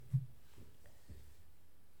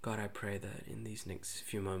God, I pray that in these next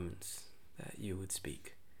few moments that you would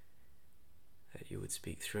speak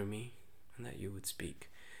through me, and that you would speak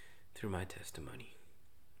through my testimony.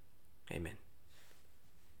 Amen.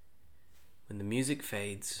 When the music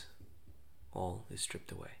fades, all is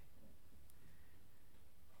stripped away.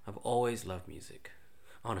 I've always loved music.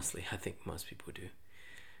 Honestly, I think most people do.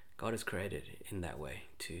 God has created it in that way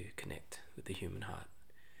to connect with the human heart.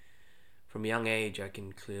 From a young age, I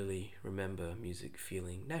can clearly remember music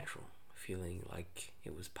feeling natural, feeling like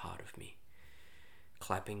it was part of me.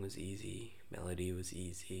 Clapping was easy, melody was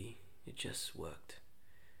easy, it just worked.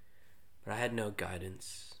 But I had no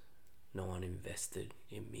guidance. No one invested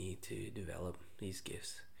in me to develop these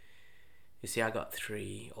gifts. You see, I got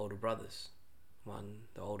 3 older brothers.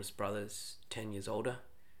 The oldest brother is 10 years older,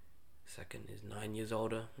 the second is 9 years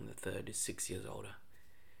older, and the third is 6 years older.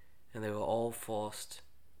 And they were all forced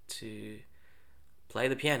to play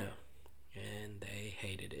the piano, and they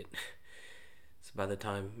hated it. So by the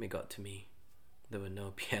time it got to me, there were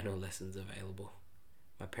no piano lessons available.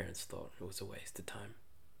 My parents thought it was a waste of time.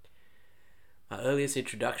 My earliest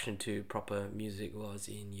introduction to proper music was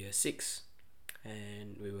in year 6,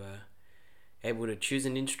 and we were able to choose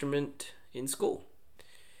an instrument in school.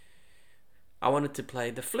 I wanted to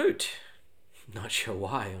play the flute. Not sure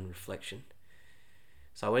why on reflection.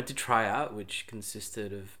 So I went to try out, which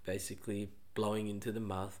consisted of basically blowing into the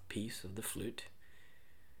mouthpiece of the flute.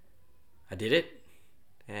 I did it,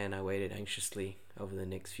 and I waited anxiously over the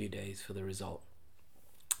next few days for the result.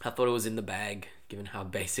 I thought it was in the bag, given how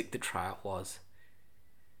basic the tryout was.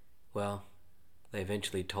 Well, they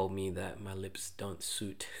eventually told me that my lips don't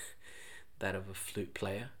suit that of a flute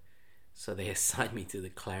player, so they assigned me to the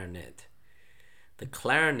clarinet. The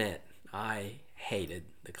clarinet, I hated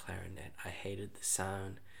the clarinet. I hated the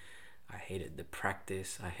sound. I hated the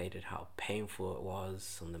practice. I hated how painful it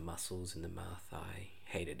was on the muscles in the mouth. I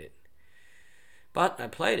hated it. But I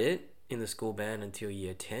played it in the school band until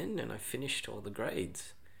year 10, and I finished all the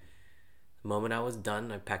grades. The moment I was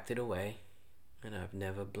done, I packed it away, and I've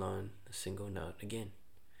never blown a single note again.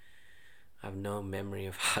 I have no memory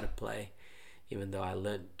of how to play. Even though I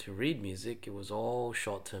learned to read music, it was all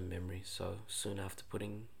short-term memory, so soon after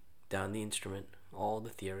putting down the instrument, all the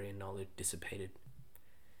theory and knowledge dissipated.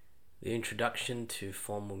 The introduction to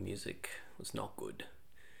formal music was not good,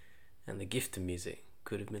 and the gift of music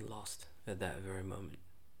could have been lost at that very moment.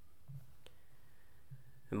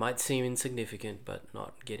 It might seem insignificant, but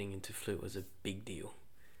not getting into flute was a big deal.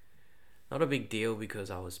 Not a big deal because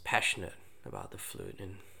I was passionate about the flute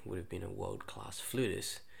and would have been a world-class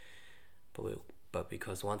flutist, but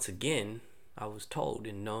because once again, I was told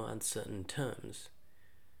in no uncertain terms,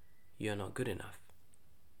 you're not good enough.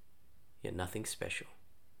 You're nothing special.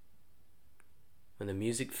 When the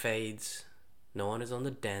music fades, no one is on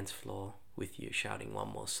the dance floor with you shouting one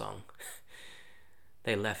more song.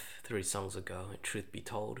 They left 3 songs ago, and truth be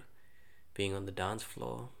told, being on the dance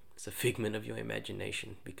floor is a figment of your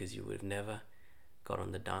imagination because you would have never got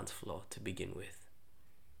on the dance floor to begin with.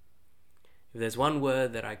 If there's one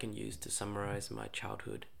word that I can use to summarize my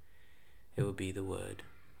childhood, it would be the word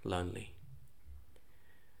lonely.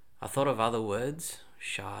 I thought of other words: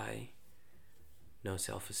 shy, no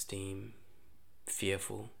self-esteem,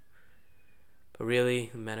 fearful, but really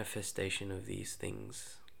the manifestation of these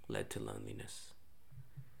things led to loneliness.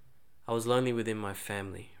 I was lonely within my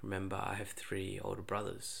family. Remember, I have 3 older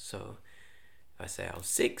brothers, so if I say I was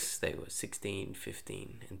 6, they were 16,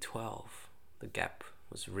 15, and 12. The gap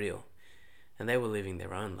was real, and they were living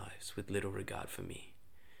their own lives with little regard for me.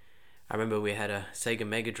 I remember we had a Sega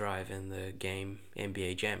Mega Drive and the game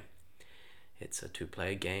NBA Jam. It's a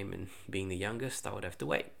 2-player game, and being the youngest, I would have to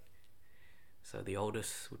wait. So the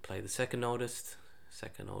oldest would play the second oldest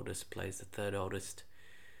plays the third oldest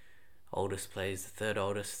plays the third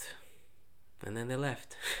oldest, and then they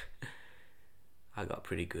left. I got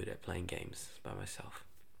pretty good at playing games by myself.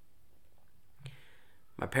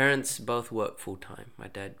 My parents both worked full-time. My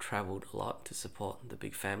dad traveled a lot to support the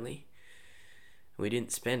big family. We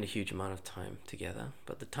didn't spend a huge amount of time together,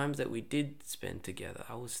 but the times that we did spend together,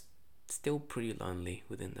 I was still pretty lonely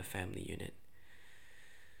within the family unit.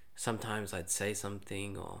 Sometimes I'd say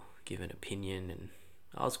something or give an opinion, and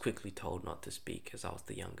I was quickly told not to speak as I was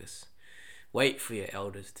the youngest. Wait for your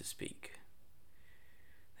elders to speak,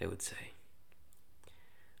 they would say.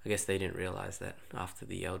 I guess they didn't realize that after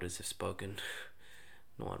the elders have spoken,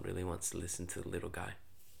 no one really wants to listen to the little guy.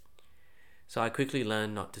 So I quickly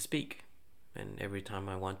learned not to speak, and every time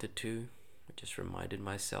I wanted to, I just reminded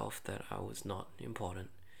myself that I was not important.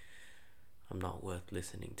 I'm not worth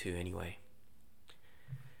listening to anyway.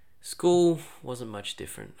 School wasn't much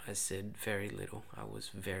different. I said very little. I was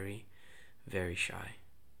very, very shy.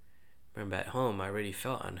 Remember, at home I already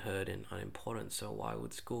felt unheard and unimportant, so why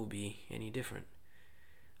would school be any different?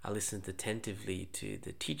 I listened attentively to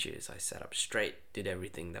the teachers. I sat up straight, did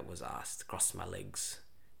everything that was asked, crossed my legs.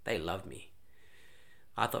 They loved me.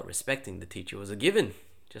 I thought respecting the teacher was a given,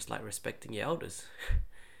 just like respecting your elders.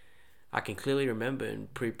 I can clearly remember in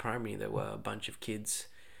pre-primary there were a bunch of kids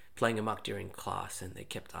playing amok during class, and they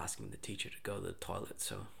kept asking the teacher to go to the toilet,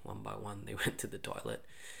 so one by one they went to the toilet.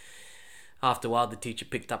 After a while, the teacher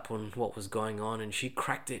picked up on what was going on and she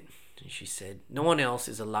cracked it. And she said, "No one else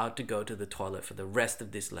is allowed to go to the toilet for the rest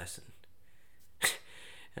of this lesson."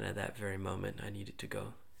 And at that very moment, I needed to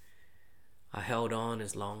go. I held on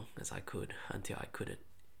as long as I could until I couldn't.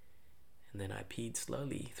 And then I peed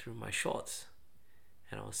slowly through my shorts.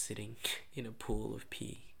 And I was sitting in a pool of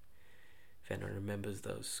pee. If anyone remembers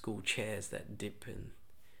those school chairs that dip and,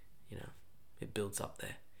 it builds up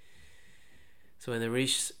there. So when the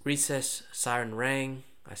recess siren rang,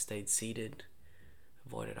 I stayed seated,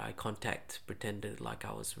 avoided eye contact, pretended like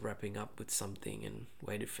I was wrapping up with something, and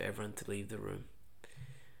waited for everyone to leave the room.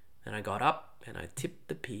 Then I got up and I tipped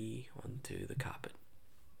the pee onto the carpet.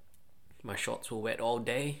 My shorts were wet all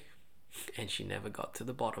day, and she never got to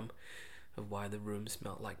the bottom of why the room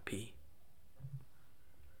smelled like pee.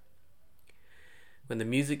 When the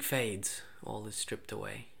music fades, all is stripped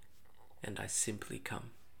away, and I simply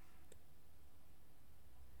come.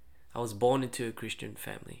 I was born into a Christian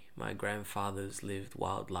family. My grandfathers lived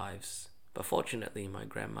wild lives, but fortunately my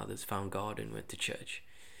grandmothers found God and went to church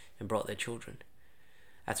and brought their children.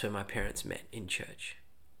 That's where my parents met, in church.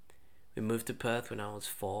 We moved to Perth when I was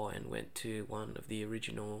 4 and went to one of the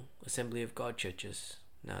original Assembly of God churches,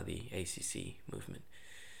 now the ACC movement.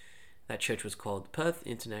 That church was called Perth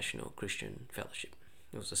International Christian Fellowship.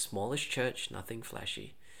 It was a smallish church, nothing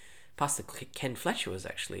flashy. Pastor Ken Fletcher was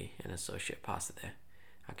actually an associate pastor there.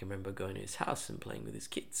 I can remember going to his house and playing with his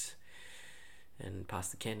kids. And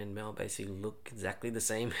Pastor Ken and Mel basically look exactly the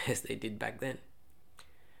same as they did back then.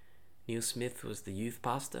 Neil Smith was the youth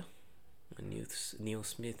pastor. And Neil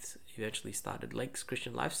Smith eventually started Lakes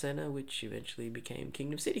Christian Life Centre, which eventually became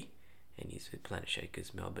Kingdom City. And he's with Planet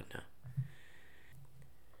Shakers Melbourne now.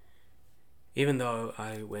 Even though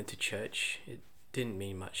I went to church, it didn't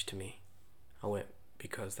mean much to me. I went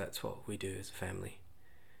because that's what we do as a family.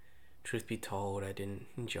 Truth be told, I didn't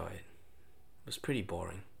enjoy it. It was pretty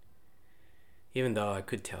boring. Even though I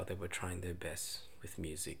could tell they were trying their best with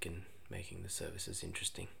music and making the services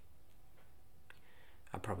interesting.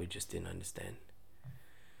 I probably just didn't understand.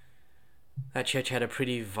 That church had a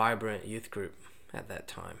pretty vibrant youth group at that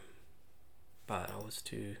time, but I was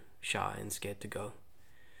too shy and scared to go.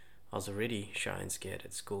 I was already shy and scared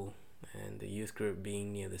at school, and the youth group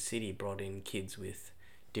being near the city brought in kids with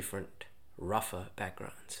different, rougher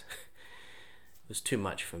backgrounds. It was too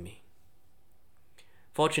much for me.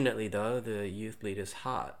 Fortunately though, the youth leader's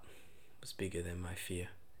heart was bigger than my fear.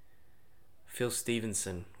 Phil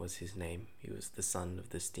Stevenson was his name. He was the son of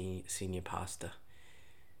the senior pastor.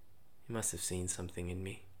 He must have seen something in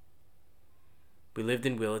me. We lived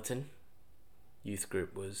in Willetton. Youth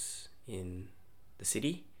group was in the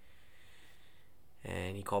city.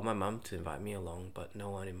 And he called my mum to invite me along, but no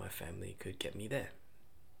one in my family could get me there.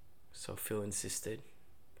 So Phil insisted,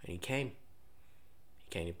 and he came. He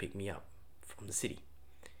came to pick me up from the city.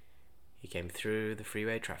 He came through the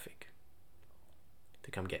freeway traffic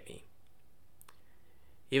to come get me.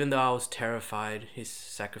 Even though I was terrified, his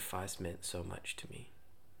sacrifice meant so much to me.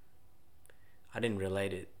 I didn't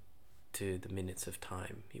relate it to the minutes of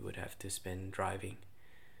time he would have to spend driving.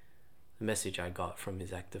 The message I got from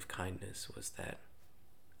his act of kindness was that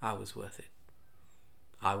I was worth it.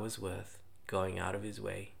 I was worth going out of his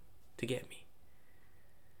way to get me.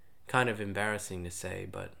 Kind of embarrassing to say,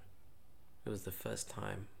 but it was the first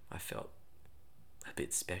time I felt a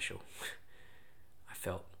bit special. I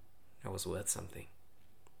felt I was worth something.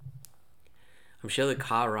 I'm sure the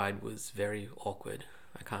car ride was very awkward.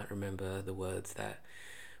 I can't remember the words that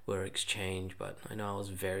were exchanged, but I know I was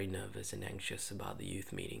very nervous and anxious about the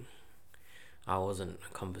youth meeting. I wasn't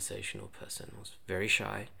a conversational person. I was very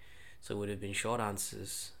shy, so it would have been short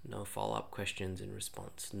answers, no follow-up questions in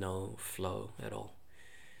response, no flow at all.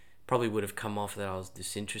 Probably would have come off that I was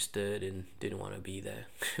disinterested and didn't want to be there.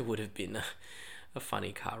 It would have been a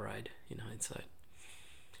funny car ride in hindsight.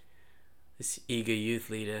 This eager youth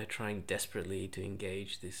leader trying desperately to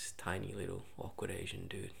engage this tiny little awkward Asian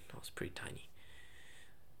dude. I was pretty tiny.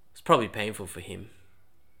 It was probably painful for him,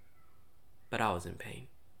 but I was in pain.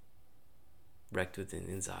 Wrecked with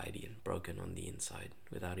anxiety and broken on the inside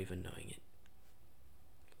without even knowing it.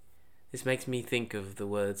 This makes me think of the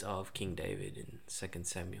words of King David in 2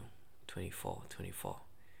 Samuel 24:24.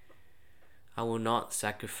 I will not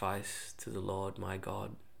sacrifice to the Lord my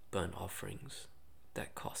God burnt offerings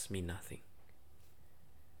that cost me nothing.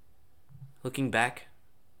 Looking back,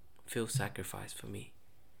 Phil sacrificed for me.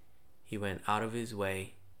 He went out of his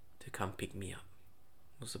way to come pick me up.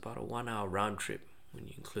 It was about a 1-hour round trip when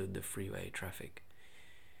you include the freeway traffic.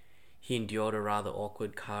 He endured a rather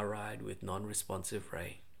awkward car ride with non-responsive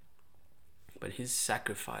Ray. But his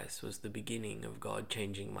sacrifice was the beginning of God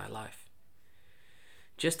changing my life.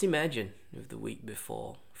 Just imagine if the week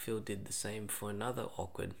before Phil did the same for another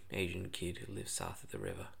awkward Asian kid who lives south of the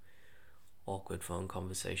river. Awkward phone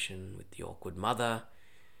conversation with the awkward mother,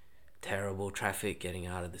 terrible traffic getting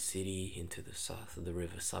out of the city into the south of the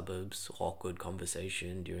river suburbs, awkward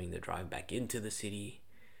conversation during the drive back into the city,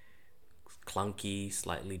 clunky,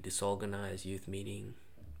 slightly disorganized youth meeting,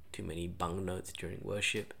 too many bung notes during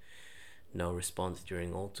worship, no response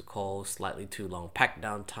during altar call, slightly too long pack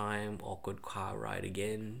down time, awkward car ride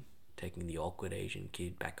again, taking the awkward Asian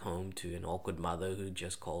kid back home to an awkward mother who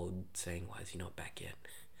just called saying, why is he not back yet?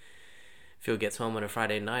 Phil gets home on a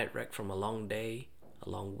Friday night, wrecked from a long day, a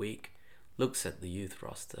long week, looks at the youth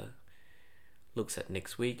roster, looks at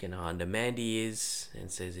next week and how undermanned he is, and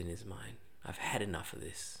says in his mind, I've had enough of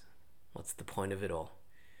this. What's the point of it all?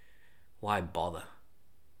 Why bother?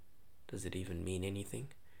 Does it even mean anything?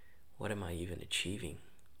 What am I even achieving?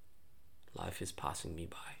 Life is passing me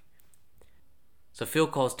by. So Phil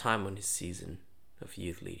calls time on his season of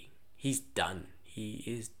youth leading. He's done. He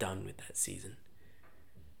is done with that season.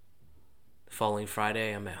 The following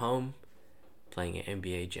Friday, I'm at home playing an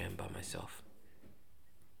NBA Jam by myself.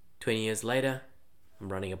 20 years later,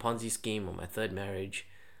 I'm running a Ponzi scheme on my third marriage,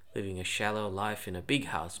 living a shallow life in a big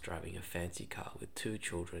house, driving a fancy car with 2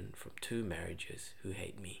 children from 2 marriages who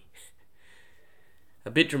hate me. A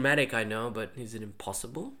bit dramatic, I know, but is it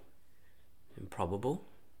impossible? Improbable?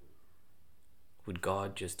 Would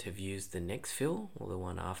God just have used the next Phil or the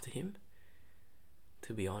one after him?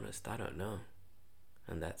 To be honest, I don't know.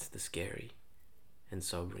 And that's the scary and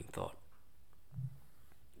sobering thought.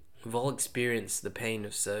 We've all experienced the pain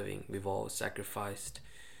of serving. We've all sacrificed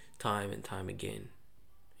time and time again.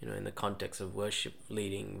 In the context of worship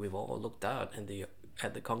leading, we've all looked out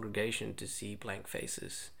at the congregation to see blank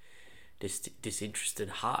faces, disinterested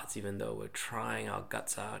hearts, even though we're trying our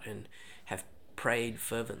guts out and have prayed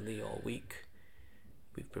fervently all week.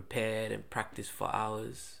 We've prepared and practiced for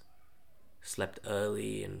hours, slept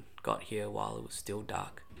early and got here while it was still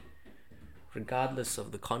dark. Regardless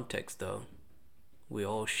of the context though, we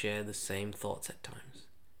all share the same thoughts at times.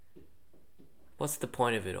 What's the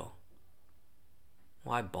point of it all?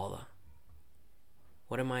 Why bother?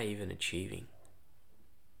 What am I even achieving?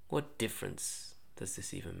 What difference does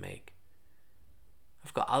this even make?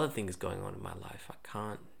 I've got other things going on in my life. I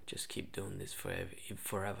can't just keep doing this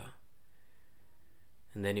forever.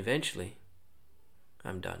 And then eventually,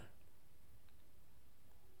 I'm done.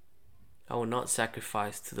 I will not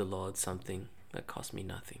sacrifice to the Lord something that cost me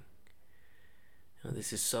nothing.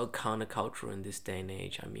 This is so countercultural in this day and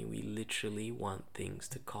age. We literally want things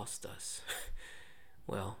to cost us.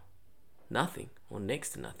 Well, nothing or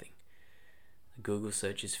next to nothing. The Google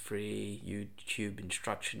search is free, YouTube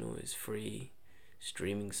instructional is free,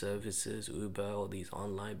 streaming services, Uber, all these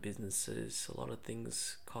online businesses, a lot of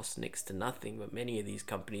things cost next to nothing, but many of these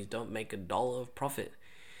companies don't make $1 of profit,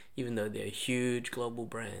 even though they're huge global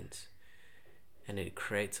brands. And it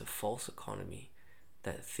creates a false economy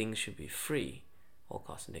that things should be free or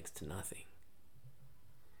cost next to nothing.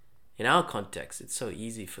 In our context, it's so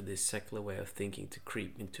easy for this secular way of thinking to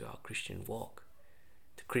creep into our Christian walk,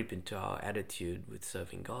 to creep into our attitude with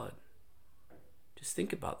serving God. Just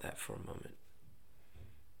think about that for a moment.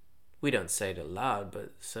 We don't say it aloud,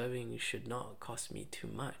 but serving should not cost me too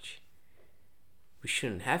much. We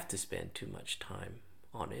shouldn't have to spend too much time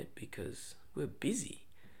on it because we're busy.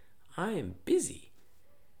 I am busy.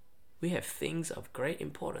 We have things of great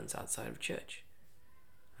importance outside of church.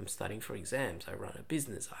 I'm studying for exams, I run a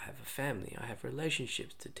business, I have a family, I have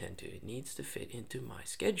relationships to tend to. It needs to fit into my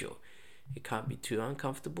schedule. It can't be too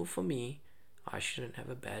uncomfortable for me. I shouldn't have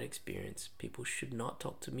a bad experience. People should not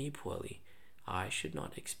talk to me poorly. I should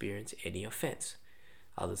not experience any offense.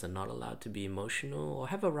 Others are not allowed to be emotional or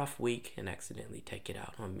have a rough week and accidentally take it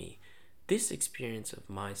out on me. This experience of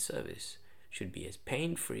my service should be as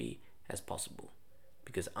pain-free as possible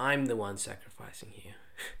because I'm the one sacrificing here.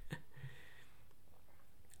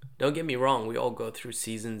 Don't get me wrong, we all go through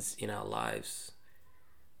seasons in our lives,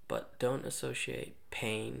 but don't associate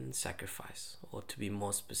pain and sacrifice, or to be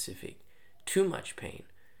more specific, too much pain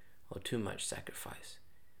or too much sacrifice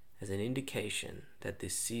as an indication that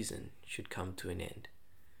this season should come to an end.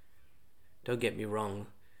 Don't get me wrong,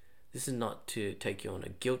 this is not to take you on a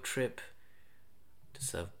guilt trip to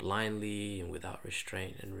serve blindly and without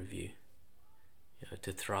restraint and review.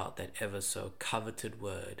 To throw out that ever so coveted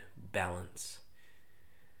word, balance.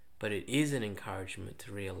 But it is an encouragement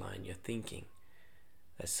to realign your thinking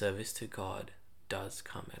that service to God does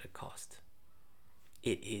come at a cost.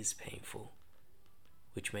 It is painful,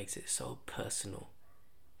 which makes it so personal,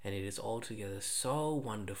 and it is altogether so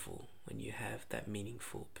wonderful when you have that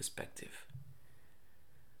meaningful perspective.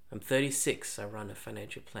 I'm 36, I run a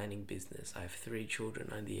financial planning business, I have 3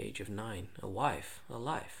 children under the age of 9, a wife, a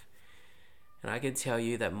life. And I can tell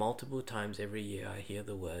you that multiple times every year I hear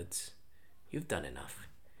the words, "You've done enough.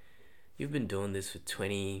 You've been doing this for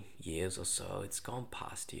 20 years or so, it's gone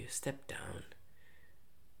past you, step down."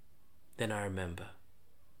 Then I remember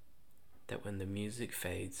that when the music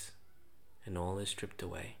fades and all is stripped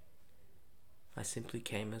away, I simply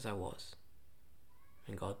came as I was,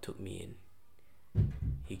 and God took me in.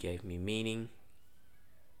 He gave me meaning.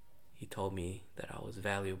 He told me that I was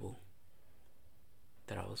valuable,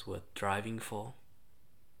 that I was worth driving for,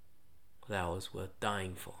 that I was worth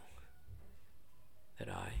dying for, that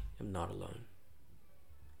I am not alone.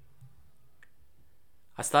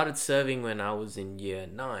 I started serving when I was in year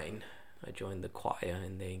 9. I joined the choir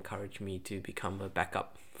and they encouraged me to become a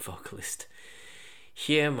backup vocalist.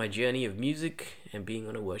 Here, my journey of music and being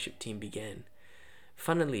on a worship team began.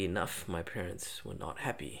 Funnily enough, my parents were not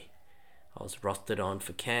happy. I was rostered on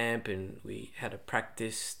for camp and we had a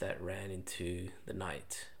practice that ran into the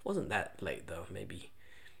night. It wasn't that late though, maybe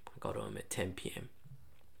I got home at 10 p.m.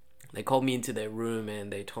 They called me into their room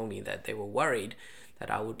and they told me that they were worried that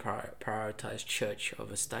I would prioritize church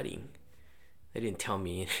over studying. They didn't tell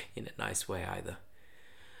me in a nice way either.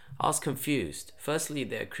 I was confused. Firstly,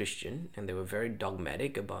 they're Christian and they were very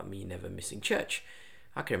dogmatic about me never missing church.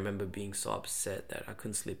 I can remember being so upset that I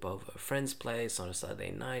couldn't sleep over a friend's place on a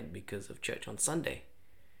Saturday night because of church on Sunday.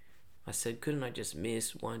 I said, couldn't I just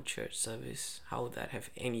miss one church service? How would that have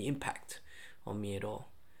any impact on me at all?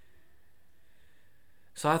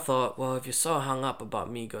 So I thought, well, if you're so hung up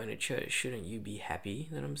about me going to church, shouldn't you be happy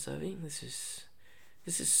that I'm serving? This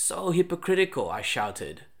is so hypocritical, I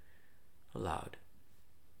shouted aloud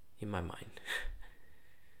in my mind.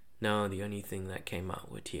 No, the only thing that came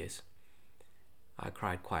out were tears. I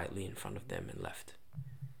cried quietly in front of them and left.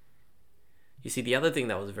 You see, the other thing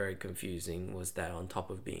that was very confusing was that on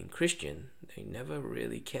top of being Christian, they never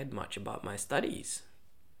really cared much about my studies.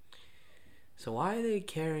 So why are they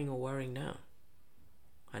caring or worrying now?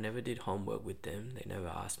 I never did homework with them. They never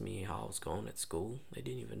asked me how I was going at school. They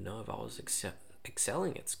didn't even know if I was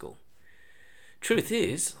excelling at school. Truth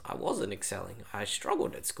is, I wasn't excelling. I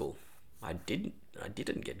struggled at school. I didn't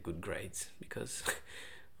get good grades because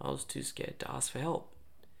I was too scared to ask for help.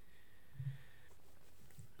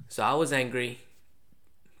 So I was angry,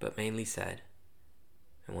 but mainly sad,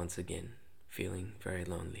 and once again, feeling very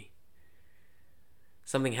lonely.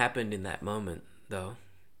 Something happened in that moment, though.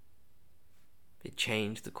 It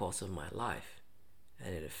changed the course of my life,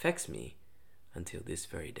 and it affects me until this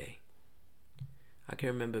very day. I can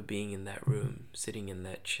remember being in that room, sitting in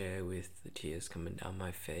that chair with the tears coming down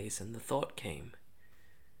my face, and the thought came,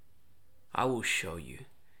 I will show you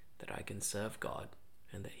that I can serve God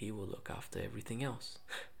and that He will look after everything else.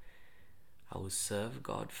 I will serve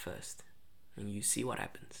God first, and you see what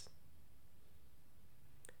happens.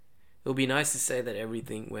 It would be nice to say that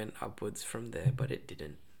everything went upwards from there, but it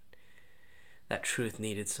didn't. That truth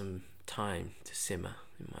needed some time to simmer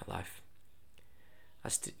in my life.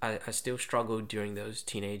 I still struggled during those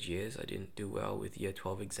teenage years. I didn't do well with year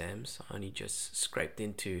 12 exams. I only just scraped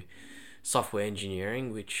into software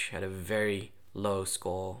engineering, which had a very low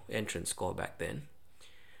entrance score back then.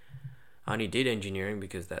 I only did engineering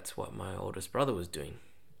because that's what my oldest brother was doing.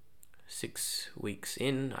 6 weeks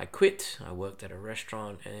in, I quit. I worked at a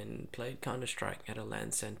restaurant and played Counter-Strike at a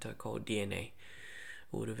LAN center called DNA,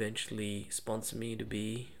 who would eventually sponsor me to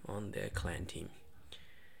be on their clan team.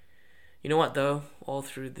 You know what though? All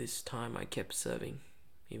through this time I kept serving,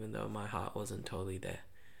 even though my heart wasn't totally there.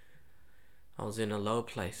 I was in a low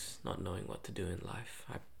place, not knowing what to do in life.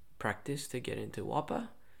 I practiced to get into WAPA.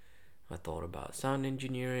 I thought about sound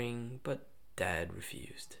engineering, but Dad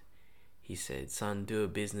refused. He said, son, do a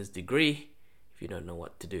business degree if you don't know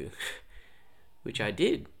what to do. Which I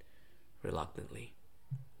did, reluctantly.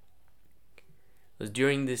 It was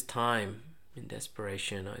during this time, in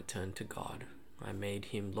desperation, I turned to God. I made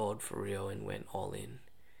Him Lord for real and went all in.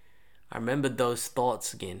 I remembered those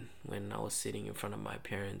thoughts again when I was sitting in front of my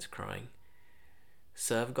parents crying.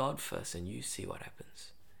 Serve God first and you see what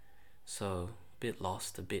happens. So, a bit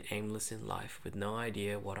lost, a bit aimless in life, with no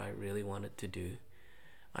idea what I really wanted to do.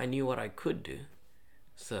 I knew what I could do.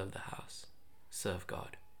 Serve the house. Serve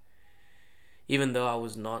God. Even though I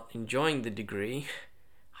was not enjoying the degree,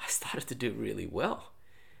 I started to do really well.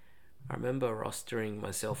 I remember rostering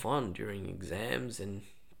myself on during exams and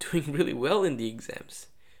doing really well in the exams.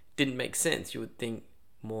 Didn't make sense. You would think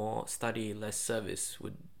more study, less service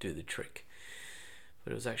would do the trick.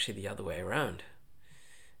 But it was actually the other way around.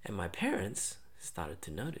 And my parents started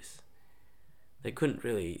to notice. They couldn't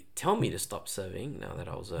really tell me to stop serving now that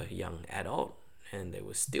I was a young adult, and they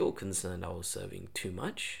were still concerned I was serving too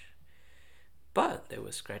much. But they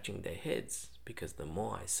were scratching their heads because the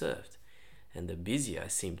more I served and the busier I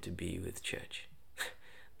seemed to be with church,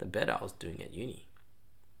 the better I was doing at uni.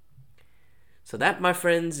 So that, my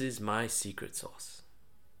friends, is my secret sauce.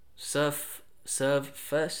 Serve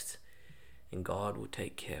first, and God will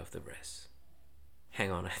take care of the rest. Hang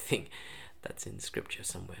on, I think that's in scripture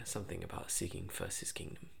somewhere, something about seeking first his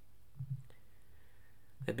kingdom.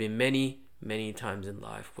 There have been many times in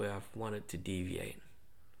life where I've wanted to deviate,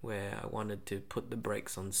 where I wanted to put the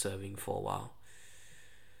brakes on serving for a while.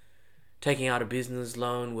 Taking out a business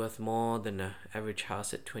loan worth more than an average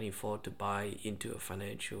house at 24 to buy into a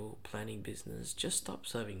financial planning business. Just stop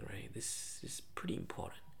serving, Ray. This is pretty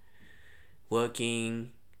important.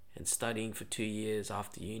 Working and studying for 2 years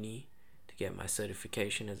after uni to get my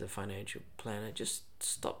certification as a financial planner. Just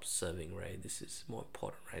stop serving, Ray. This is more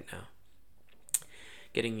important right now.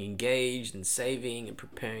 Getting engaged and saving and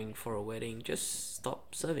preparing for a wedding. Just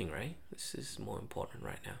stop serving, Ray. This is more important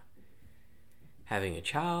right now. Having a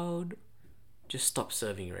child. Just stop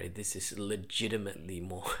serving, Ray. This is legitimately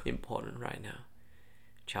more important right now.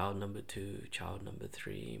 Child number 2, child number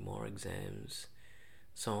 3, more exams,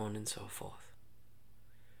 so on and so forth.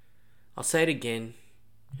 I'll say it again.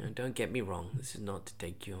 Don't get me wrong. This is not to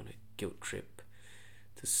take you on a guilt trip,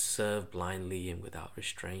 to serve blindly and without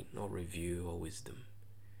restraint or review or wisdom,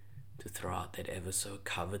 to throw out that ever so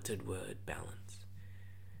coveted word, balance.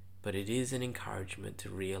 But it is an encouragement to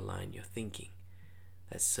realign your thinking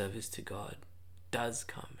that service to God does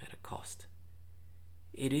come at a cost.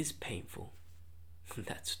 It is painful.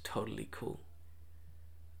 That's totally cool.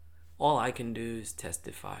 All I can do is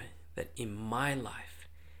testify that in my life,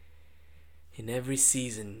 in every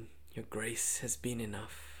season, your grace has been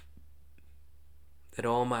enough. That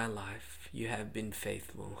all my life you have been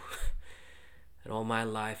faithful. That all my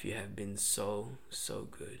life you have been so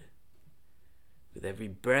good. With every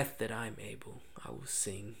breath that I'm able, I will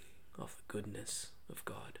sing of the goodness of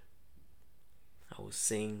God. I will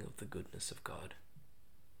sing of the goodness of God.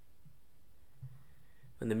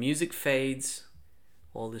 When the music fades,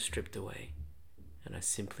 all is stripped away, and I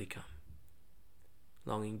simply come,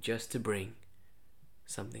 longing just to bring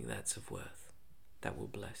something that's of worth, that will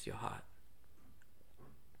bless your heart.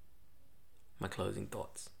 My closing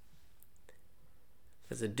thoughts.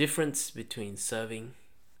 There's a difference between serving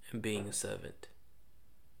and being a servant.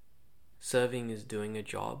 Serving is doing a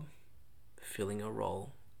job, filling a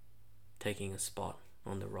role, taking a spot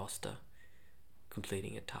on the roster,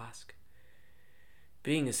 completing a task.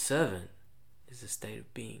 Being a servant is a state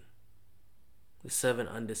of being. The servant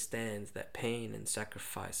understands that pain and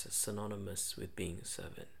sacrifice are synonymous with being a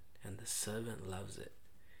servant, and the servant loves it.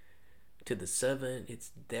 To the servant,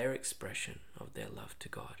 it's their expression of their love to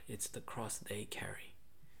God. It's the cross they carry.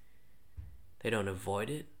 They don't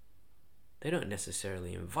avoid it. They don't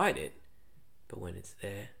necessarily invite it, but when it's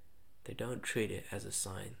there, they don't treat it as a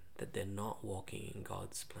sign that they're not walking in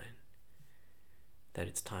God's plan, that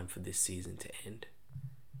it's time for this season to end.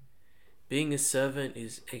 Being a servant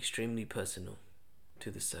is extremely personal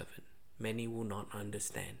to the servant. Many will not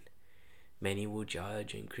understand. Many will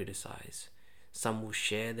judge and criticize. Some will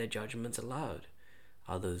share their judgments aloud.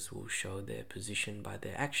 Others will show their position by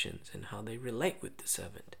their actions and how they relate with the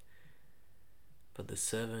servant. But the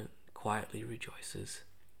servant quietly rejoices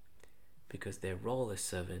because their role as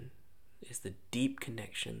servant is the deep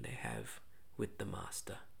connection they have with the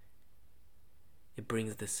master. It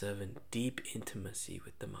brings the servant deep intimacy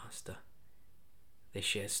with the master. They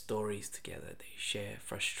share stories together. They share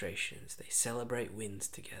frustrations. They celebrate wins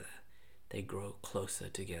together. They grow closer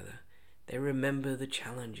together. They remember the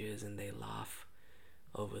challenges and they laugh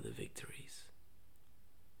over the victories.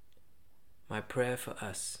 My prayer for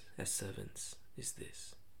us as servants is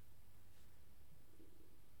this.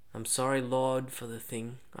 I'm sorry, Lord, for the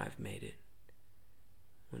thing I've made it.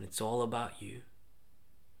 When it's all about you,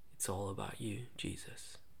 it's all about you,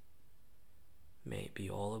 Jesus. May it be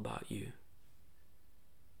all about you.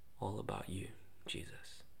 All about you,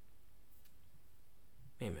 Jesus.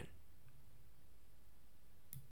 Amen.